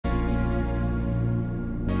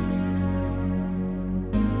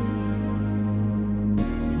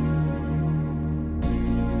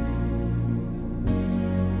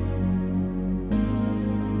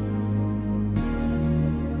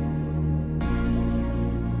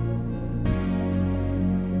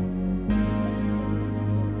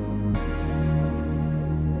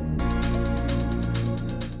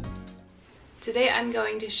Today I'm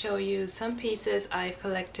going to show you some pieces I've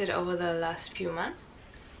collected over the last few months.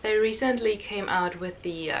 They recently came out with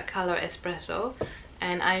the color Espresso,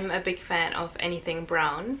 and I'm a big fan of anything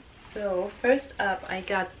brown. So first up, I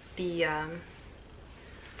got the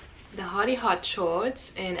Hotty Hot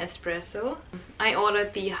shorts in Espresso. I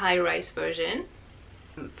ordered the high-rise version,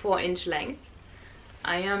 4-inch length.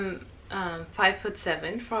 I am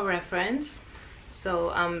 5'7" for reference, so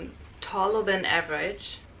I'm taller than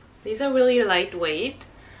average. These are really lightweight.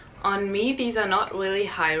 On me, these are not really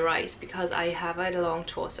high-rise because I have a long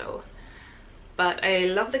torso. But I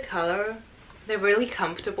love the color. They're really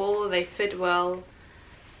comfortable, they fit well,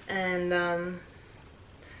 and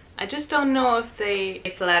I just don't know if they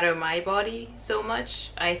flatter my body so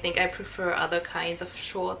much. I think I prefer other kinds of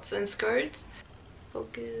shorts and skirts.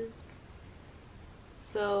 Focus.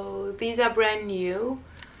 So these are brand new,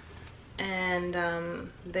 and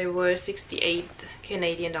they were 68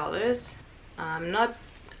 Canadian dollars.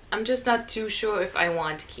 I'm just not too sure if I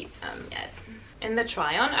want to keep them yet. In the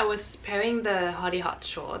try-on, I was pairing the Hotty Hot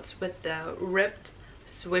shorts with the ripped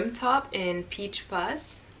swim top in Peach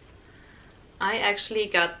Fuzz. I actually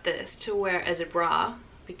got this to wear as a bra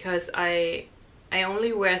because I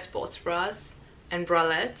only wear sports bras and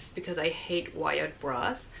bralettes because I hate wired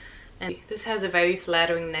bras. And this has a very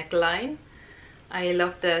flattering neckline. I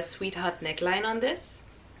love the sweetheart neckline on this.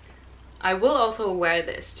 I will also wear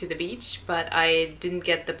this to the beach, but I didn't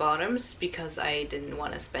get the bottoms because I didn't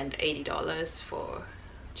want to spend $80 for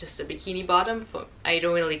just a bikini bottom. I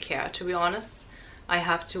don't really care, to be honest. I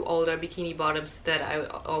have two older bikini bottoms that I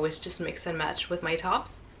always just mix and match with my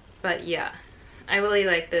tops. But yeah, I really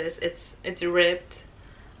like this. It's ripped.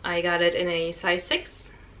 I got it in a size 6.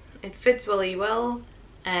 It fits really well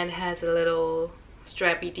and has a little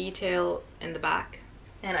strappy detail in the back.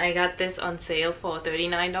 And I got this on sale for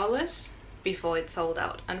 $39 before it sold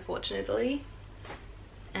out, unfortunately.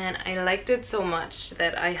 And I liked it so much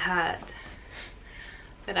that I had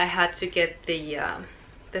to get the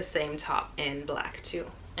same top in black too.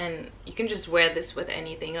 And you can just wear this with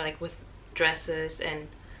anything, like with dresses and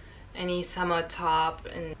any summer top.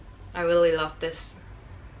 And I really love this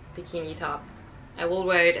bikini top. I will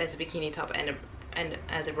wear it as a bikini top and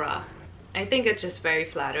as a bra. I think it's just very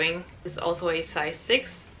flattering. This is also a size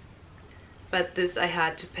 6, but this I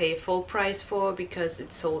had to pay full price for because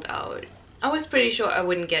it sold out. I was pretty sure I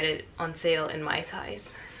wouldn't get it on sale in my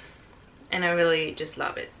size, and I really just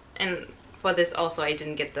love it. And for this also, I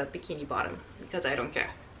didn't get the bikini bottom because I don't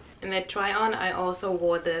care. In that try-on, I also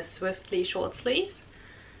wore the Swiftly short sleeve,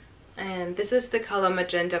 and this is the color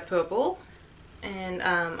magenta purple. And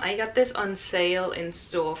I got this on sale in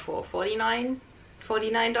store for $49.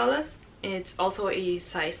 It's also a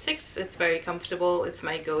size 6. It's very comfortable. It's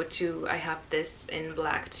my go-to. I have this in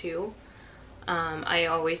black too. I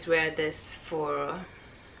always wear this for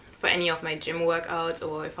any of my gym workouts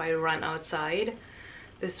or if I run outside.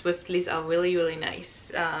 The Swiftlies are really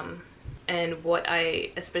nice. And what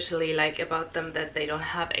I especially like about them, that they don't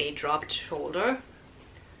have a dropped shoulder,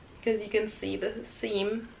 because you can see the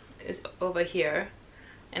seam is over here,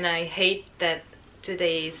 and I hate that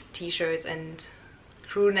today's t-shirts and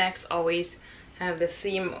crew necks always have the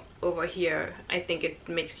seam over here. I think it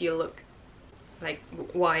makes you look like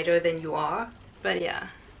wider than you are. But yeah,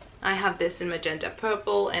 I have this in magenta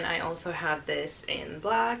purple, and I also have this in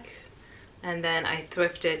black, and then I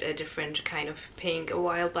thrifted a different kind of pink a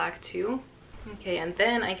while back too. Okay, and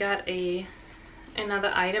then I got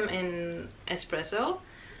another item in Espresso.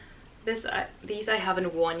 These I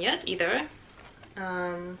haven't worn yet either.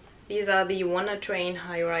 These are the Wunder Train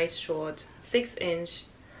high-rise short 6-inch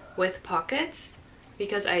with pockets,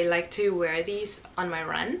 because I like to wear these on my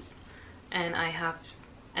runs, and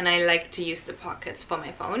I like to use the pockets for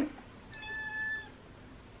my phone.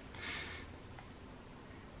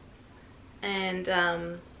 And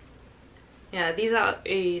yeah, these are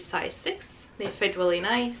a size 6. They fit really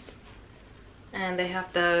nice, and they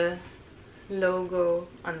have the logo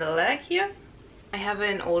on the leg here. I have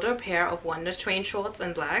an older pair of Wunder Train shorts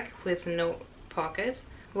in black with no pockets.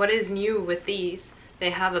 What is new with these, they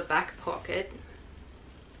have a back pocket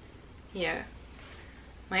here.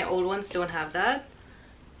 My old ones don't have that.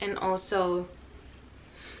 And also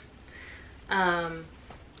the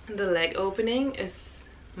leg opening is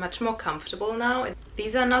much more comfortable now.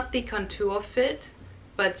 These are not the contour fit,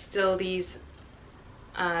 but still these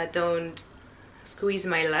don't squeeze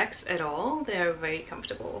my legs at all. They're very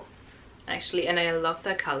comfortable actually, and I love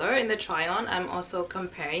the color. In the try-on, I'm also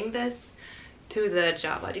comparing this to the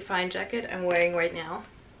Java Define jacket I'm wearing right now,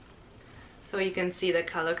 so you can see the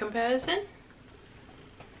color comparison.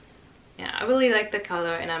 Yeah, I really like the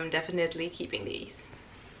color, and I'm definitely keeping these.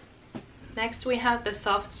 Next we have the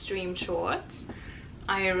Softstreme shorts.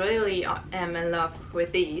 I really am in love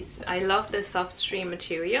with these. I love the Softstreme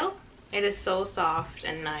material. It is so soft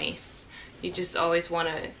and nice. You just always want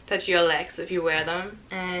to touch your legs if you wear them.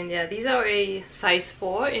 And yeah, these are a size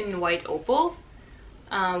 4 in white opal.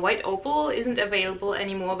 White opal isn't available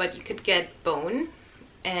anymore, but you could get bone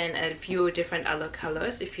and a few different other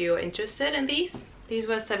colors if you're interested in these. These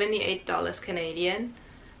were $78 Canadian,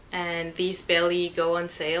 and these barely go on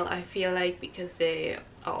sale, I feel like, because they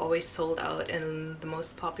are always sold out in the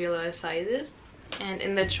most popular sizes. And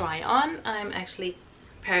in the try on, I'm actually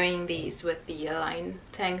pairing these with the Align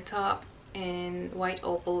tank top in white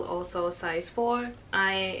opal, also size 4.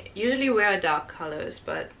 I usually wear dark colors,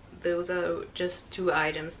 but those are just 2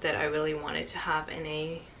 items that I really wanted to have in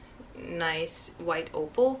a nice white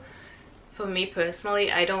opal. For me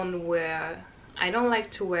personally, I don't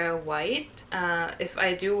like to wear white. If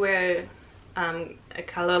I do wear a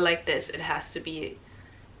color like this, it has to be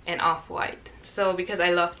an off-white. So because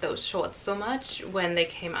I love those shorts so much, when they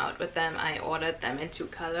came out with them, I ordered them in 2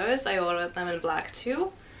 colors. I ordered them in black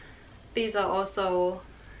too. These are also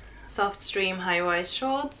Softstreme high-rise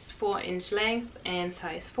shorts, 4-inch length and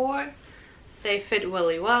size 4. They fit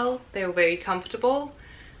really well. They're very comfortable.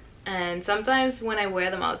 And sometimes when I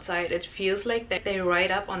wear them outside, it feels like they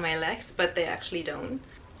ride up on my legs, but they actually don't.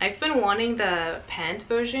 I've been wanting the pant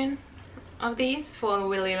version of these for a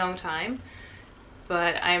really long time,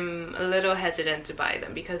 but I'm a little hesitant to buy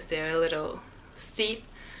them because they're a little steep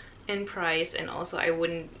in price, and also I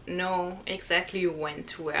wouldn't know exactly when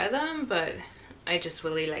to wear them, but I just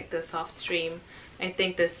really like the Softstreme. I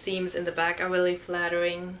think the seams in the back are really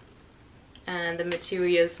flattering and the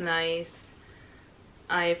material is nice.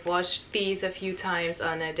 I've washed these a few times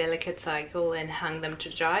on a delicate cycle and hung them to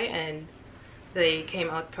dry, and they came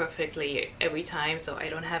out perfectly every time, so I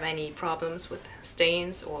don't have any problems with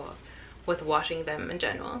stains or with washing them in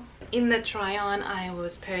general. In the try on, I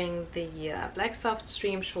was pairing the black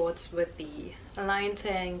Softstreme shorts with the Align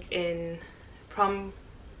tank in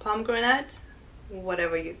pomegranate,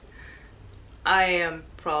 whatever you... I am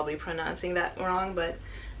probably pronouncing that wrong, but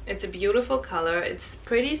it's a beautiful color. It's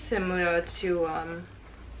pretty similar to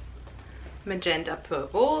magenta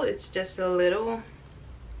purple. It's just a little...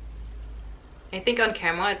 I think on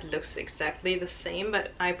camera it looks exactly the same,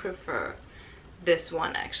 but I prefer this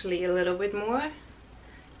one actually a little bit more.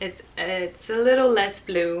 It's a little less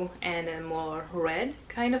blue and a more red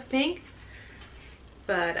kind of pink,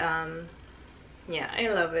 but yeah, I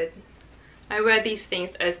love it. I wear these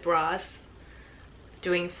things as bras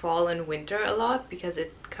during fall and winter a lot because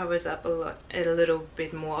it covers up a little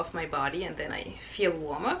bit more of my body, and then I feel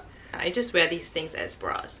warmer. I just wear these things as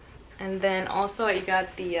bras. And then also I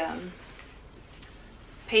got the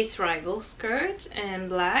Pace Rival skirt in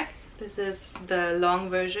black. This is the long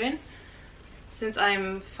version. Since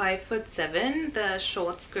I'm 5'7", the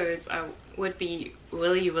short skirts would be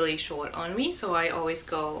really short on me, so I always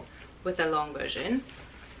go with the long version.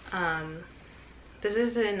 This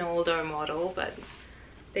is an older model, but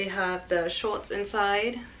they have the shorts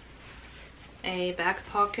inside, a back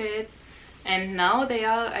pocket, and now they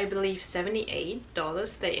are, I believe,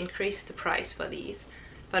 $78. They increased the price for these,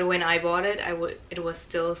 but when I bought it, it was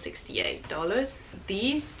still $68.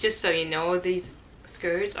 These, just so you know, these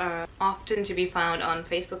skirts are often to be found on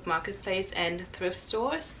Facebook Marketplace and thrift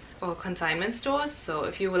stores or consignment stores. So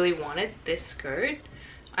if you really wanted this skirt,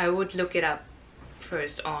 I would look it up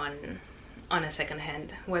first on a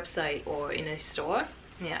secondhand website or in a store.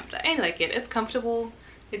 Yeah, but I like it. It's comfortable.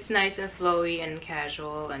 It's nice and flowy and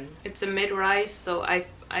casual, and it's a mid-rise, so I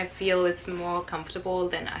feel it's more comfortable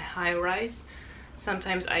than a high-rise.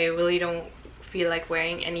 Sometimes I really don't feel like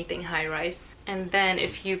wearing anything high-rise. And then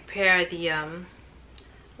if you pair the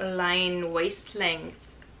Align waist length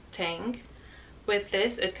tank with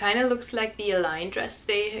this, it kind of looks like the Align dress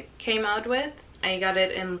they came out with. I got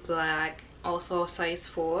it in black, also size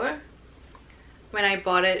 4. When I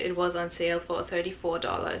bought it, it was on sale for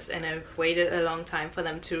 $34, and I waited a long time for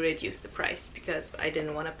them to reduce the price because I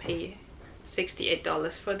didn't want to pay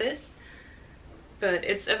 $68 for this. But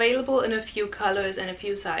it's available in a few colors and a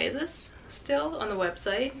few sizes still on the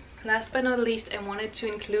website. Last but not least, I wanted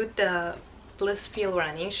to include the Blissfeel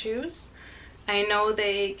running shoes. I know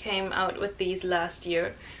they came out with these last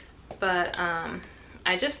year, but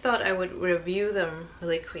I just thought I would review them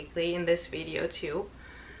really quickly in this video too.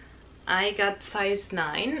 I got size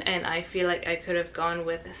 9, and I feel like I could have gone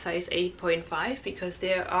with size 8.5 because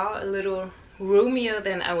they are a little roomier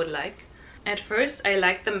than I would like. At first I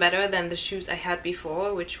liked them better than the shoes I had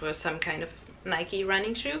before, which was some kind of Nike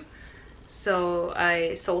running shoe. So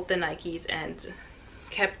I sold the Nikes and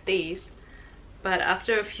kept these. But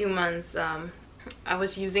after a few months, I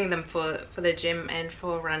was using them for the gym and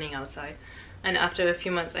for running outside. And after a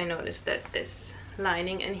few months I noticed that this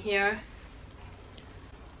lining in here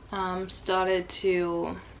started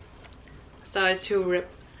to rip,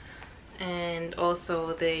 and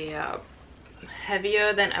also they are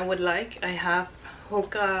heavier than I would like. I have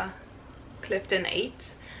Hoka Clifton 8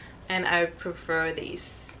 and I prefer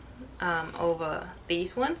these over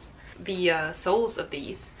these ones. The soles of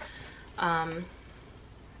these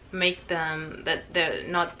make them that they're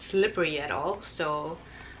not slippery at all, so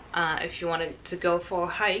if you wanted to go for a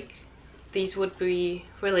hike, these would be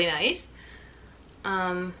really nice.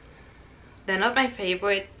 They're not my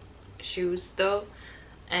favorite shoes though,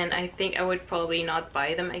 and I think I would probably not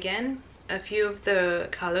buy them again. A few of the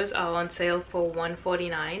colors are on sale for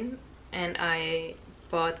 $149 and I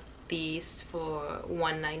bought these for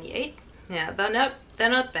 $198. Yeah, they're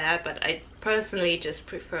not bad, but I personally just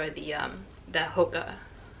prefer the Hoka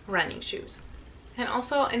running shoes. And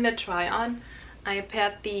also in the try-on, I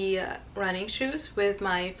paired the running shoes with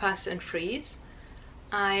my Fast and Freeze.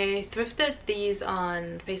 I thrifted these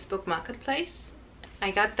on Facebook Marketplace. I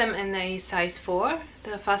got them in a size 4.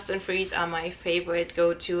 The Fast and Freeze are my favorite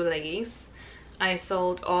go-to leggings. I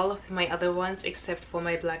sold all of my other ones except for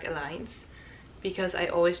my Black Alliance because I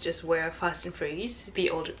always just wear Fast and Freeze, the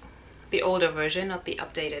older version, not the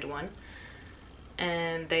updated one.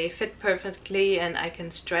 And they fit perfectly, and I can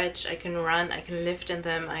stretch, I can run, I can lift in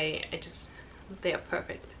them. They are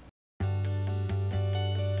perfect.